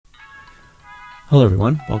Hello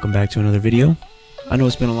everyone, welcome back to another video. I know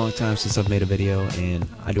it's been a long time since I've made a video and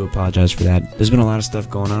I do apologize for that. There's been a lot of stuff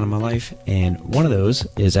going on in my life and one of those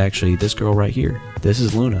is actually this girl right here. This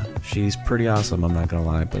is Luna. She's pretty awesome, I'm not gonna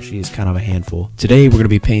lie, but she's kind of a handful. Today we're gonna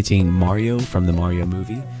be painting Mario from the Mario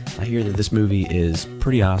movie. I hear that this movie is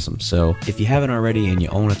pretty awesome, so if you haven't already and you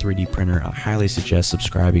own a 3D printer, I highly suggest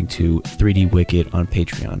subscribing to 3D Wicked on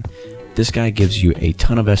Patreon. This guy gives you a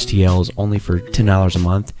ton of STLs only for $10 a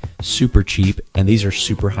month, super cheap, and these are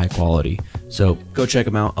super high quality. So go check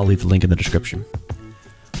them out, I'll leave the link in the description.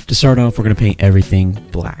 To start off, we're going to paint everything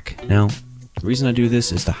black. Now, the reason I do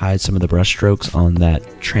this is to hide some of the brush strokes on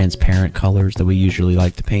that transparent colors that we usually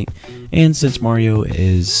like to paint. And since Mario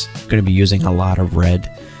is going to be using a lot of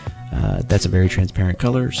red, that's a very transparent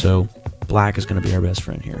color, so black is going to be our best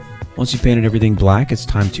friend here. Once you've painted everything black, it's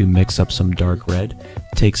time to mix up some dark red.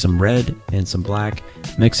 Take some red and some black,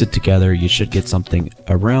 mix it together. You should get something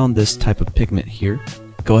around this type of pigment here.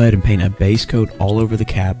 Go ahead and paint a base coat all over the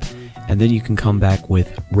cap, and then you can come back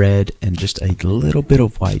with red and just a little bit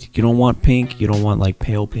of white. You don't want pink, you don't want like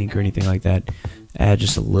pale pink or anything like that. Add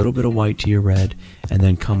just a little bit of white to your red, and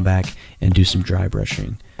then come back and do some dry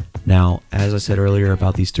brushing. Now, as I said earlier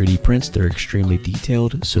about these 3D prints, they're extremely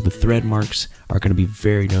detailed, so the thread marks are going to be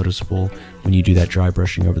very noticeable when you do that dry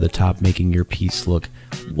brushing over the top, making your piece look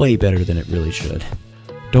way better than it really should.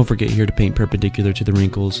 Don't forget here to paint perpendicular to the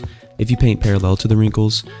wrinkles. If you paint parallel to the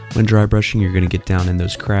wrinkles, when dry brushing, you're going to get down in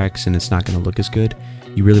those cracks and it's not going to look as good.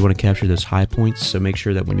 You really want to capture those high points, so make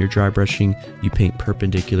sure that when you're dry brushing, you paint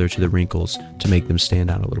perpendicular to the wrinkles to make them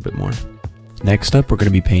stand out a little bit more. Next up, we're going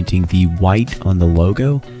to be painting the white on the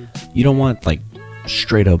logo. You don't want like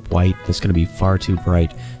straight up white, that's going to be far too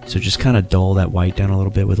bright, so just kind of dull that white down a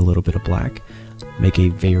little bit with a little bit of black. Make a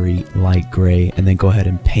very light gray, and then go ahead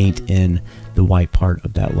and paint in the white part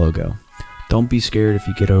of that logo. Don't be scared if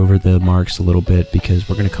you get over the marks a little bit, because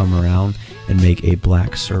we're going to come around and make a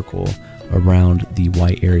black circle around the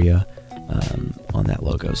white area on that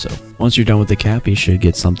logo. So once you're done with the cap, you should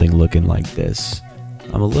get something looking like this.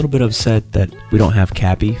 I'm a little bit upset that we don't have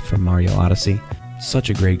Cappy from Mario Odyssey.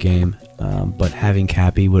 Such a great game, but having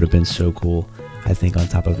Cappy would have been so cool, I think, on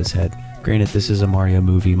top of his head. Granted, this is a Mario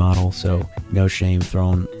movie model, so no shame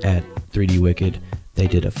thrown at 3D Wicked. They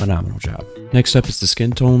did a phenomenal job. Next up is the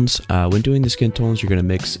skin tones. When doing the skin tones, you're going to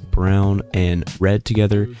mix brown and red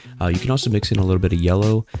together. You can also mix in a little bit of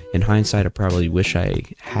yellow. In hindsight, I probably wish I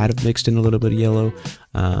had mixed in a little bit of yellow,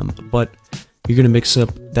 but you're going to mix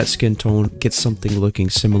up that skin tone, get something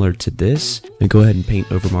looking similar to this, and go ahead and paint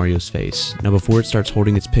over Mario's face. Now before it starts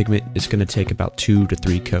holding its pigment, it's going to take about 2 to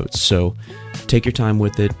 3 coats, so take your time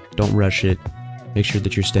with it, don't rush it, make sure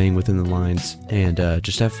that you're staying within the lines, and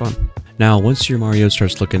just have fun. Now once your Mario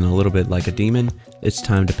starts looking a little bit like a demon, it's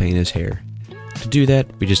time to paint his hair. To do that,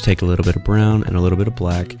 we just take a little bit of brown and a little bit of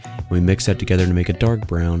black, and we mix that together to make a dark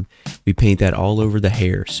brown. We paint that all over the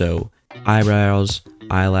hair, so eyebrows,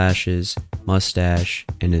 eyelashes, mustache,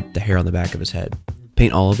 and the hair on the back of his head.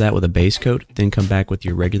 Paint all of that with a base coat, then come back with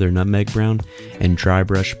your regular nutmeg brown and dry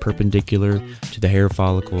brush perpendicular to the hair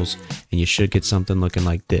follicles, and you should get something looking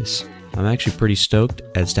like this. I'm actually pretty stoked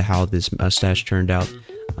as to how this mustache turned out.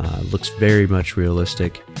 Looks very much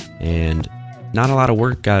realistic, and not a lot of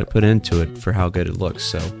work got put into it for how good it looks,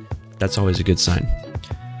 so that's always a good sign.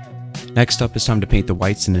 Next up, it's time to paint the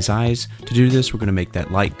whites in his eyes. To do this, we're going to make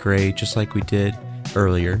that light gray just like we did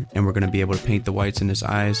earlier, and we're going to be able to paint the whites in his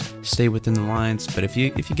eyes, stay within the lines, but if you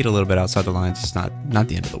get a little bit outside the lines, it's not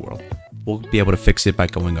the end of the world. We'll be able to fix it by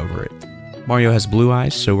going over it. Mario has blue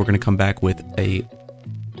eyes, so we're going to come back with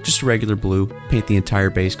just a regular blue, paint the entire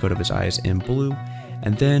base coat of his eyes in blue,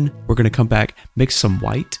 and then we're going to come back, mix some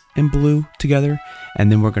white and blue together,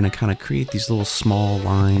 and then we're going to kind of create these little small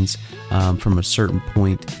lines from a certain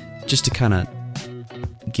point, just to kind of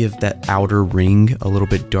give that outer ring a little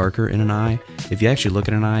bit darker in an eye. If you actually look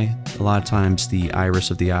at an eye, a lot of times the iris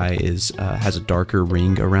of the eye has a darker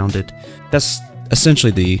ring around it. That's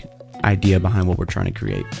essentially the idea behind what we're trying to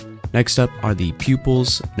create. Next up are the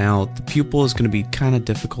pupils. Now the pupil is going to be kind of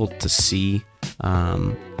difficult to see,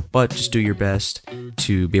 but just do your best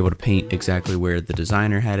to be able to paint exactly where the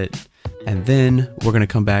designer had it. And then we're going to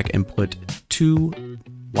come back and put 2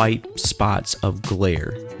 white spots of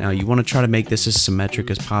glare. Now you want to try to make this as symmetric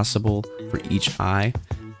as possible for each eye.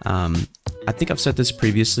 I think I've said this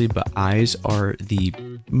previously, but eyes are the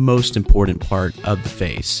most important part of the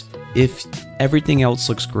face. If everything else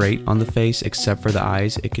looks great on the face except for the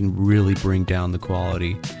eyes, it can really bring down the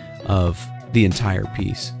quality of the entire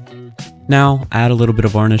piece. Now add a little bit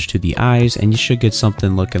of varnish to the eyes and you should get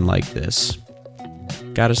something looking like this.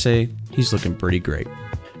 Gotta say, he's looking pretty great.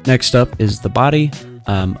 Next up is the body.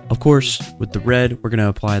 Of course, with the red, we're going to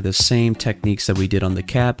apply the same techniques that we did on the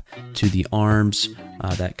cap to the arms,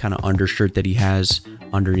 that kind of undershirt that he has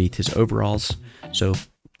underneath his overalls. So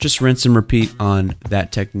just rinse and repeat on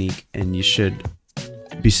that technique and you should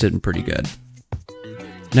be sitting pretty good.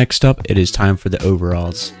 Next up, it is time for the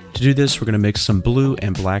overalls. To do this, we're going to mix some blue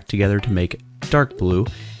and black together to make dark blue,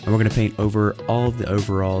 and we're going to paint over all of the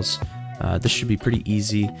overalls. This should be pretty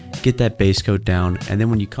easy. Get that base coat down, and then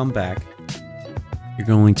when you come back, you're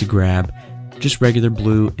going to grab just regular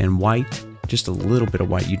blue and white, just a little bit of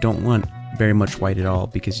white. You don't want very much white at all,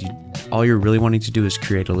 because all you're really wanting to do is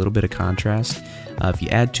create a little bit of contrast. If you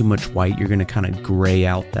add too much white, you're going to kind of gray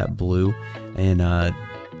out that blue, and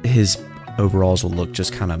his overalls will look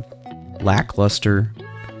just kind of lackluster.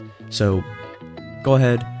 So go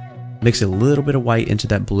ahead, mix a little bit of white into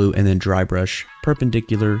that blue, and then dry brush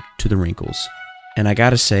perpendicular to the wrinkles. And I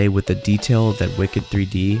gotta say, with the detail that Wicked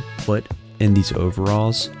 3D put in these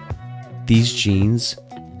overalls, these jeans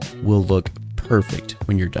will look perfect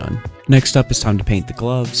when you're done. Next up, it's time to paint the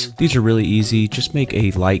gloves. These are really easy. Just make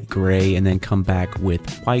a light gray and then come back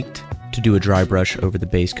with white to do a dry brush over the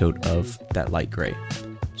base coat of that light gray.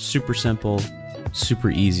 Super simple, super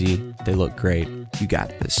easy. They look great. You got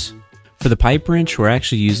this. For the pipe wrench, we're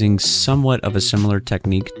actually using somewhat of a similar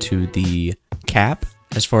technique to the cap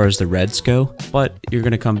as far as the reds go, but you're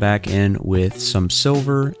going to come back in with some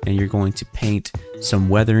silver and you're going to paint some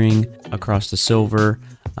weathering across the silver.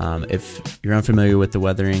 If you're unfamiliar with the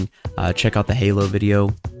weathering, check out the Halo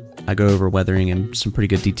video. I go over weathering in some pretty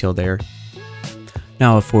good detail there.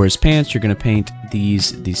 Now for his pants, you're going to paint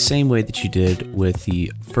these the same way that you did with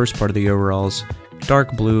the first part of the overalls.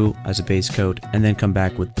 Dark blue as a base coat, and then come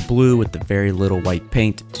back with the blue with the very little white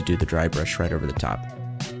paint to do the dry brush right over the top.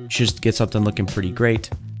 Just get something looking pretty great,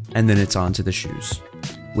 and then it's on to the shoes.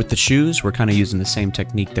 With the shoes, we're kind of using the same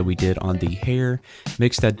technique that we did on the hair.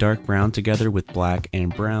 Mix that dark brown together with black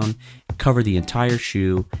and brown, cover the entire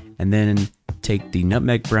shoe, and then take the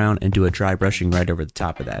nutmeg brown and do a dry brushing right over the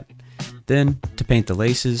top of that. Then, to paint the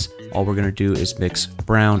laces, all we're going to do is mix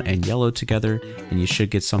brown and yellow together, and you should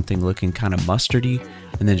get something looking kind of mustardy,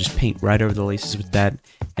 and then just paint right over the laces with that,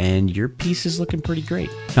 and your piece is looking pretty great.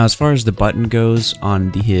 Now, as far as the button goes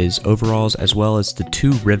on his overalls, as well as the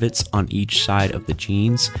 2 rivets on each side of the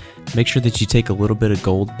jeans, make sure that you take a little bit of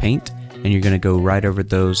gold paint, and you're going to go right over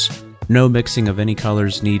those. No mixing of any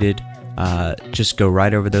colors needed. Just go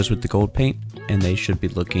right over those with the gold paint, and they should be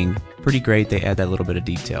looking pretty great. They add that little bit of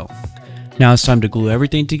detail. Now it's time to glue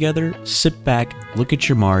everything together. Sit back, look at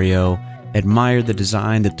your Mario, admire the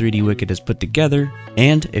design that 3D Wicked has put together,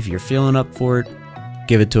 and if you're feeling up for it,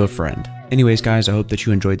 give it to a friend. Anyways guys, I hope that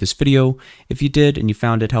you enjoyed this video. If you did and you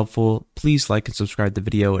found it helpful, please like and subscribe the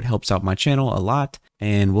video. It helps out my channel a lot,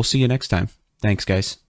 and we'll see you next time. Thanks guys.